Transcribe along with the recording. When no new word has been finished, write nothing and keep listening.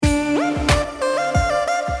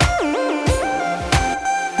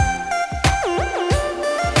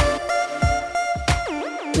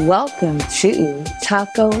Welcome to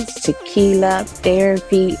Tacos, Tequila,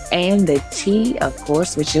 Therapy, and the Tea, of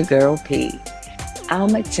course, with your girl P.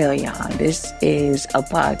 I'ma tell y'all, this is a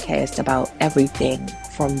podcast about everything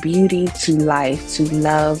from beauty to life to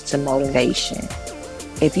love to motivation.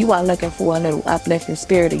 If you are looking for a little uplifting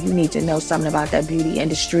spirit or you need to know something about that beauty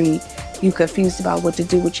industry, you confused about what to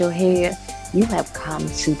do with your hair, you have come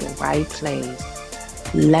to the right place.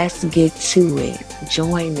 Let's get to it.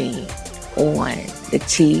 Join me on the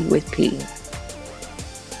Tea with P.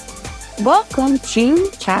 Welcome to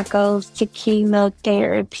Tacos, Tequila,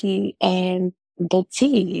 Therapy, and the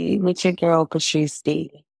Tea with your girl Patrice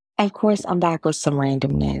D. Of course, I'm back with some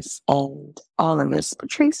randomness and all of this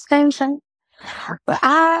Patrice station. But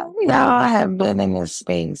I have been in this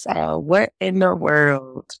space. What in the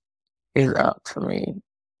world is up for me?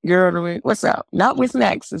 You know what I mean? What's up? Not what's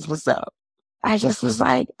next, is what's up. I just was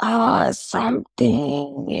like,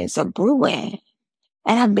 something is a brewing.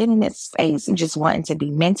 And I've been in this space and just wanting to be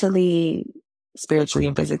mentally, spiritually,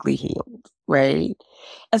 and physically healed, right?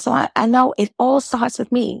 And so I know it all starts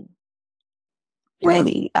with me.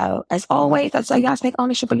 Really. As always, that's why y'all take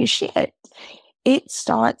ownership of your shit. It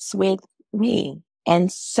starts with me.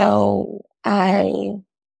 And so I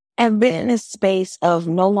have been in a space of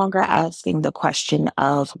no longer asking the question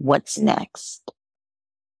of what's next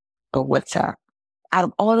or what's up. Out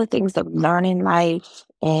of all the things that we learn in life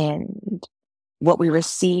and what we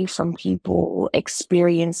receive from people,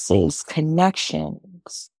 experiences,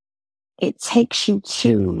 connections, it takes you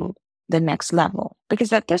to the next level.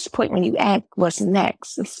 Because at this point, when you ask what's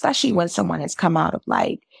next, especially when someone has come out of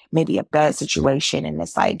like maybe a bad situation and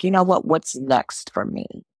it's like, you know what, what's next for me?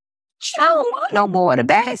 I don't want no more of the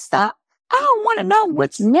bad stuff. I don't want to know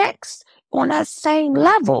what's next on that same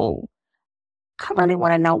level. I really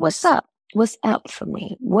want to know what's up. What's up for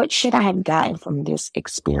me? What should I have gotten from this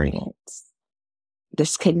experience?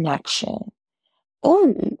 This connection.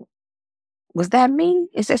 Oh, was that me?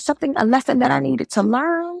 Is there a lesson that I needed to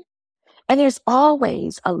learn? And there's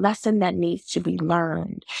always a lesson that needs to be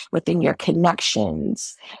learned within your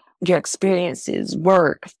connections, your experiences,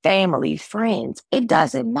 work, family, friends. It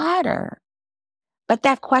doesn't matter. But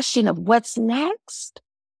that question of what's next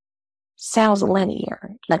sounds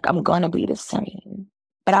linear, like I'm going to be the same.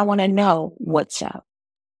 But I want to know what's up.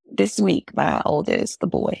 This week, my oldest, the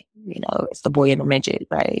boy, it's the boy and the midget,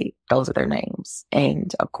 right? Those are their names.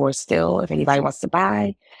 And of course, still, if anybody wants to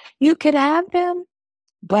buy, you could have them.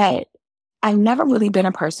 But I've never really been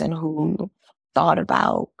a person who thought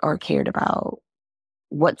about or cared about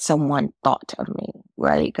what someone thought of me,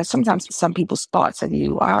 right? Because sometimes some people's thoughts of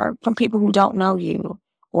you are from people who don't know you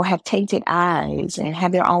or have tainted eyes and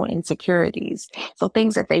have their own insecurities. So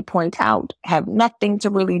things that they point out have nothing to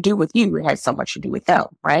really do with you. It has so much to do with them,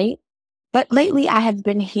 right? But lately I have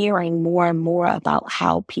been hearing more and more about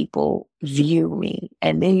how people view me.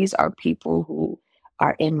 And these are people who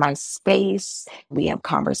are in my space. We have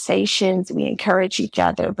conversations, we encourage each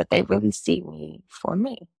other, but they really see me for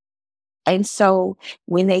me. And so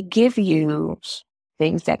when they give you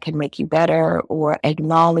things that can make you better or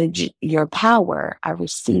acknowledge your power, I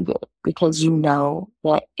receive it because you know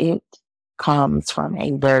that it comes from a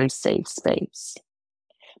very safe space.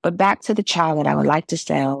 But back to the child that I would like to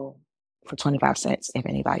sell for 25 cents if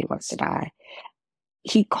anybody wants to buy.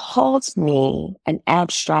 He calls me an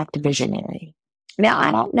abstract visionary. Now,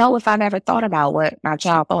 I don't know if I've ever thought about what my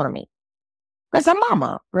child thought of me. Because I'm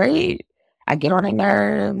mama, right? I get on their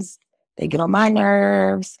nerves. They get on my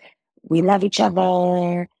nerves. We love each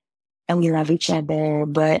other and we love each other,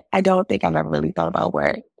 but I don't think I've ever really thought about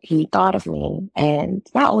what he thought of me. And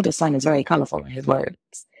my oldest son is very colorful in his words,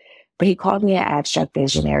 but he called me an abstract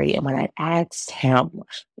visionary. And when I asked him,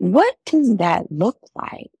 what does that look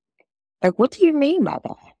like? Like, what do you mean by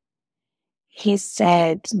that? He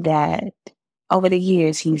said that over the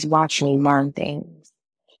years, he's watched me learn things.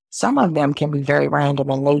 Some of them can be very random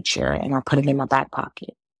in nature, and I put it in my back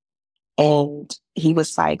pocket. And he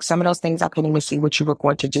was like, some of those things I couldn't even see what you were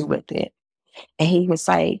going to do with it. And he was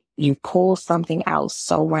like, you pull something out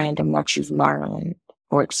so random that you've learned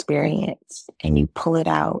or experienced, and you pull it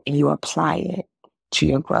out and you apply it to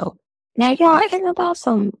your growth. Now, y'all thinking about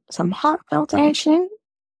some heartfelt action?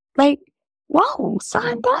 Like, whoa,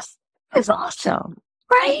 son, that's awesome,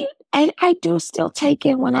 right? And I do still take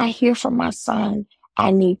it when I hear from my son, I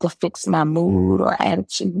need to fix my mood or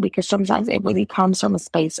attitude, because sometimes it really comes from a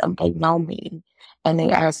space of they know me and they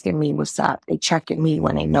asking me what's up. They checking me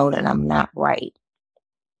when they know that I'm not right.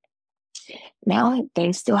 Now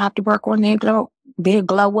they still have to work on their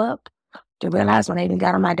glow up to realize when they even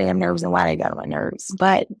got on my damn nerves and why they got on my nerves.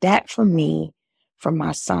 But that for me, from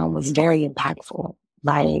my son, was very impactful.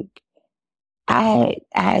 Like, I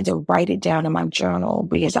had to write it down in my journal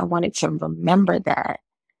because I wanted to remember that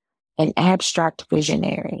an abstract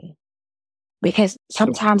visionary. Because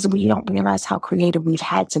sometimes we don't realize how creative we've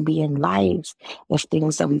had to be in life with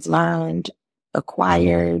things that we've learned,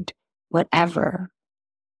 acquired, whatever,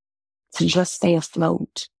 to just stay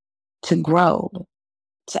afloat, to grow,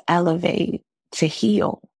 to elevate, to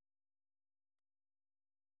heal.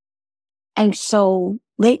 And so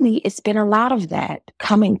lately, it's been a lot of that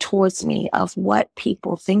coming towards me of what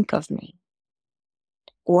people think of me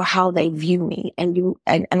or how they view me. And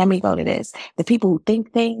let me go to this. The people who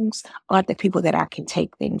think things are the people that I can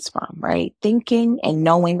take things from, right? Thinking and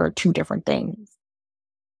knowing are two different things.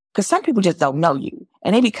 Because some people just don't know you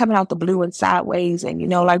and they be coming out the blue and sideways. And,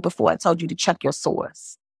 like before, I told you to check your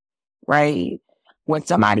source, right? When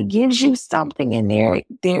somebody gives you something and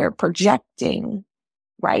they're projecting,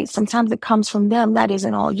 right? Sometimes it comes from them. That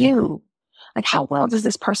isn't all you. Like, how well does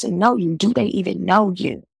this person know you? Do they even know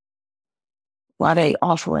you? While they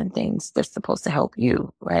offering things that's supposed to help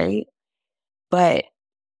you, right? But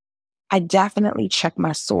I definitely check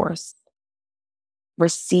my source,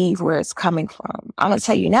 receive where it's coming from. I'm going to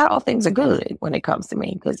tell you, not all things are good when it comes to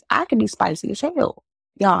me because I can be spicy as hell.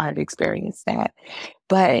 Y'all have experienced that.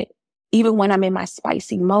 But even when I'm in my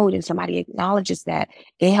spicy mode and somebody acknowledges that,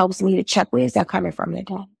 it helps me to check where is that coming from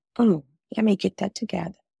today. Let me get that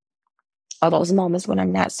together. All those moments when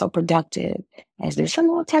I'm not so productive, as there's a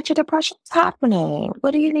little touch of depression happening.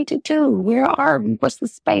 What do you need to do? Where are we? What's the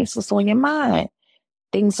space? What's on your mind?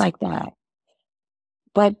 Things like that.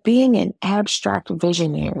 But being an abstract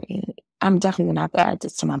visionary, I'm definitely not going to add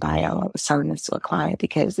this to my bio. I was telling this to a client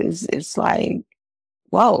because it's like,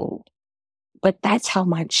 whoa. But that's how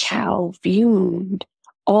my child viewed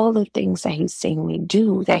all the things that he's seen me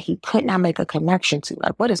do that he could not make a connection to.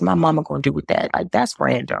 Like, what is my mama going to do with that? Like, that's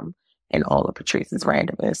random. And all of Patrice's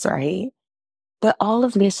randomness, right? But all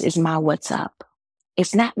of this is my what's up.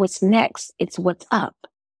 It's not what's next, it's what's up.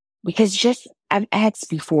 Because I've asked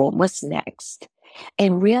before, what's next?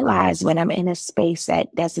 And realize when I'm in a space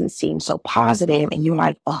that doesn't seem so positive and you're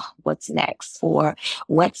like, oh, what's next? Or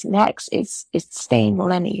what's next? It's staying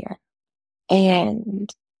linear.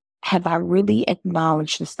 And have I really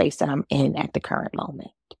acknowledged the space that I'm in at the current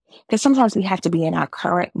moment? Because sometimes we have to be in our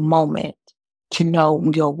current moment to know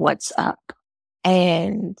your what's up.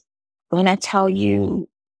 And when I tell you,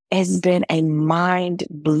 it's been a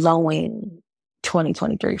mind-blowing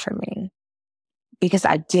 2023 for me because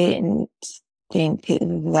I didn't think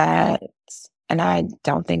that, and I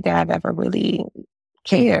don't think that I've ever really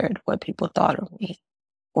cared what people thought of me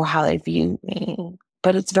or how they viewed me.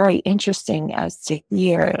 But it's very interesting as to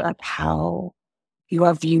hear like how you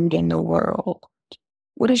are viewed in the world.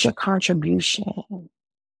 What is your contribution?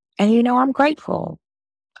 And I'm grateful.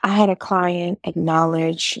 I had a client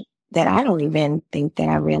acknowledge that I don't even think that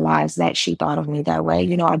I realized that she thought of me that way.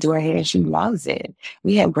 I do her hair and she loves it.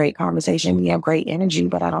 We have great conversation. We have great energy,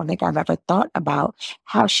 but I don't think I've ever thought about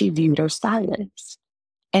how she viewed her stylist.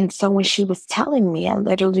 And so when she was telling me, I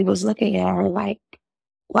literally was looking at her like,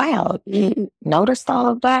 wow, you noticed all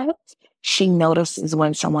of that? She notices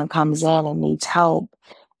when someone comes in and needs help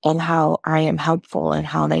and how I am helpful and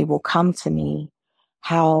how they will come to me,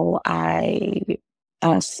 how I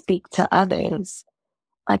speak to others,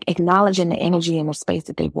 like acknowledging the energy in the space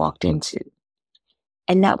that they walked into.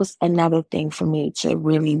 And that was another thing for me to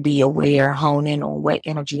really be aware, hone in on what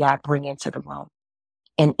energy I bring into the room.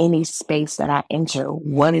 In any space that I enter,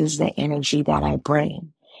 what is the energy that I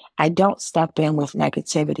bring? I don't step in with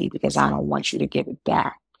negativity because I don't want you to give it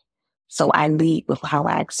back. So I lead with how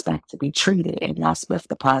I expect to be treated and not with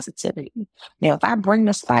the positivity. Now, if I bring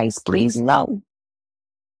the spice, please know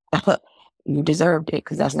you deserved it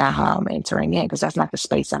because that's not how I'm entering in because that's not the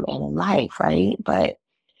space I'm in life, right? But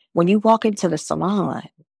when you walk into the salon,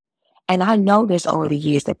 and I know this over the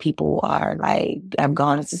years that people are like, I've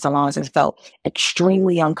gone into salons and felt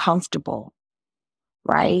extremely uncomfortable,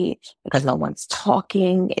 right? Because no one's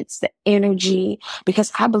talking. It's the energy.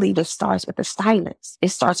 Because I believe it starts with the stylist. It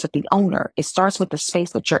starts with the owner. It starts with the space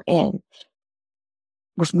that you're in,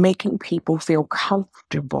 with making people feel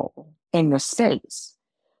comfortable in the space.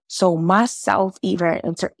 So myself,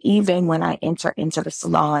 even when I enter into the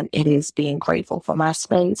salon, it is being grateful for my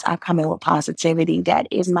space. I come in with positivity. That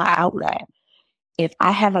is my outlet. If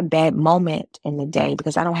I have a bad moment in the day,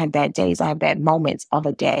 because I don't have bad days, I have bad moments of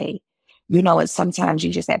a day. It's sometimes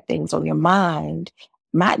you just have things on your mind.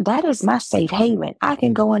 That is my safe haven. I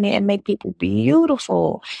can go in there and make people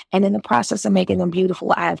beautiful. And in the process of making them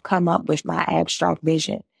beautiful, I have come up with my abstract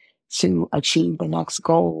vision to achieve the next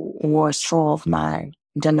goal or solve my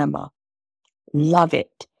dilemma. Love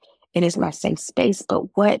it. It is my safe space.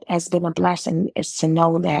 But what has been a blessing is to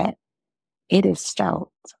know that it is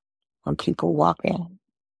felt when people walk in.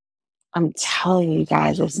 I'm telling you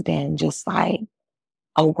guys, it's been just like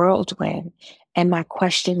a whirlwind. And my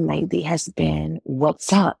question lately has been,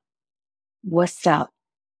 what's up? What's up?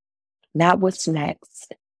 Not what's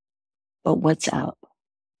next, but what's up?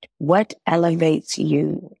 What elevates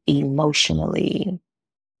you emotionally,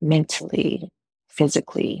 mentally,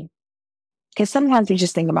 physically? Because sometimes we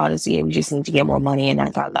just think about it, yeah, we just need to get more money and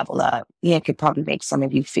that's our level up. Yeah, it could probably make some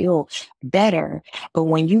of you feel better. But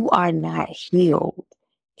when you are not healed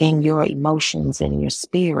in your emotions and your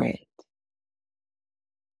spirit,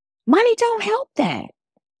 money don't help that.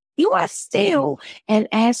 You are still an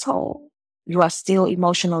asshole. You are still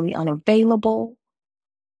emotionally unavailable.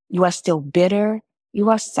 You are still bitter. You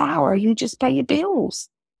are sour. You just pay your bills,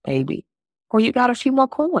 baby. Or you got a few more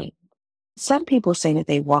coins. Some people say that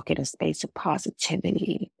they walk in a space of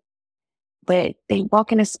positivity, but they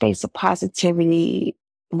walk in a space of positivity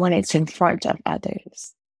when it's in front of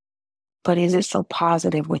others. But is it so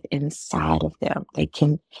positive with inside of them? They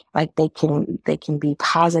can be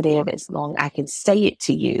positive as long as I can say it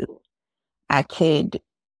to you. I could,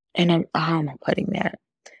 and how am I putting that?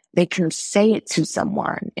 They can say it to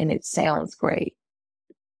someone and it sounds great,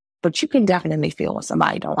 but you can definitely feel when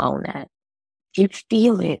somebody don't own that. You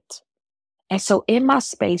feel it. And so in my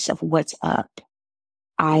space of what's up,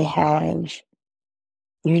 I have,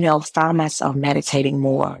 found myself meditating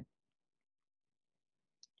more,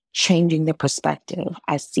 changing the perspective.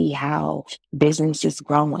 I see how business is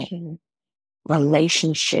growing,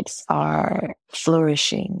 relationships are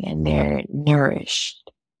flourishing and they're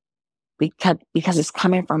nourished because it's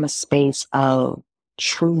coming from a space of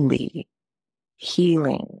truly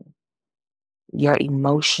healing your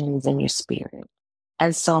emotions and your spirit.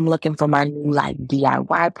 And so I'm looking for my new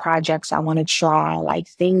DIY projects I want to try,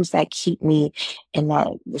 things that keep me in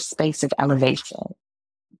the space of elevation.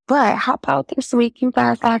 But how about this week you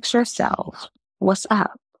guys ask yourself, what's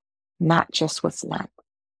up? Not just what's not.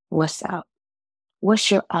 What's up? What's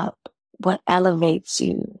your up? What elevates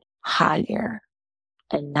you higher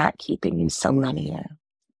and not keeping you so linear?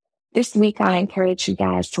 This week I encourage you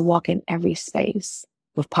guys to walk in every space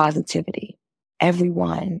with positivity.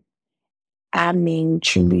 Everyone. I mean,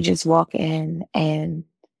 truly just walk in and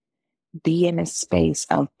be in a space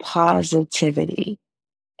of positivity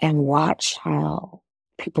and watch how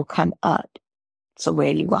people come up to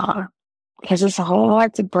where you are. Because it's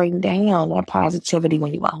hard to bring down that positivity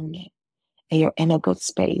when you own it and you're in a good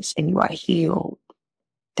space and you are healed.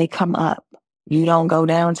 They come up. You don't go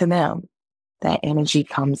down to them. That energy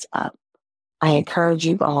comes up. I encourage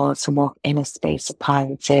you all to walk in a space of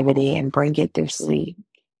positivity and bring it this week.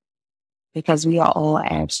 Because we are all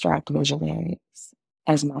abstract visionaries,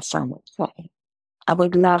 as my son would say. I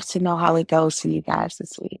would love to know how it goes for you guys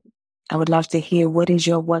this week. I would love to hear what is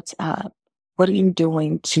your what's up? What are you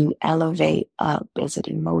doing to elevate up? Is it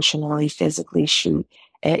emotionally, physically? Shoot.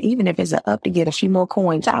 And even if it's up to get a few more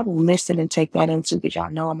coins, I will listen and take that into because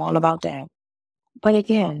y'all know I'm all about that. But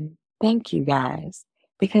again, thank you guys.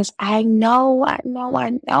 Because I know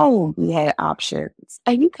you had options.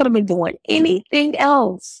 And you could have been doing anything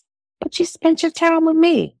else. But you spent your time with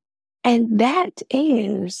me. And that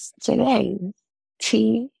is today's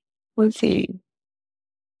Tea with T.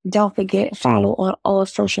 Don't forget, follow on all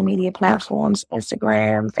social media platforms,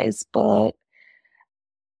 Instagram, Facebook.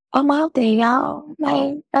 I'm out there, y'all.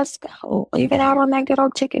 Let's go. Even out on that good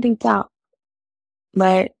old tickety top.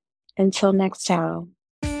 But until next time.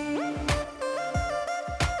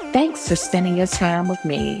 Thanks for spending your time with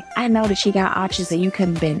me. I know that you got options that you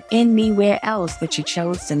couldn't have been anywhere else, but you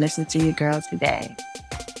chose to listen to your girl today.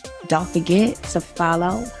 Don't forget to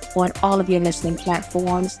follow on all of your listening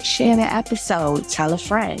platforms. Share the episode. Tell a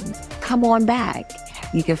friend. Come on back.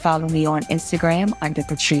 You can follow me on Instagram under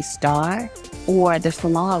Patrice Starr or the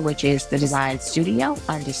salon, which is the Design Studio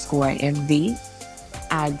 _MD.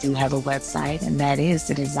 I do have a website, and that is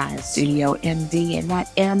the Design Studio MD, and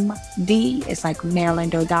that MD is like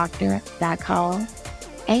MarylandO'Doctor.com.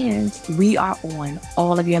 And we are on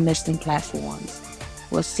all of your listening platforms.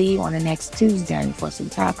 We'll see you on the next Tuesday for some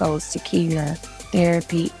tacos, tequila,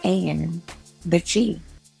 therapy, and the tea.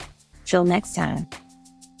 Till next time.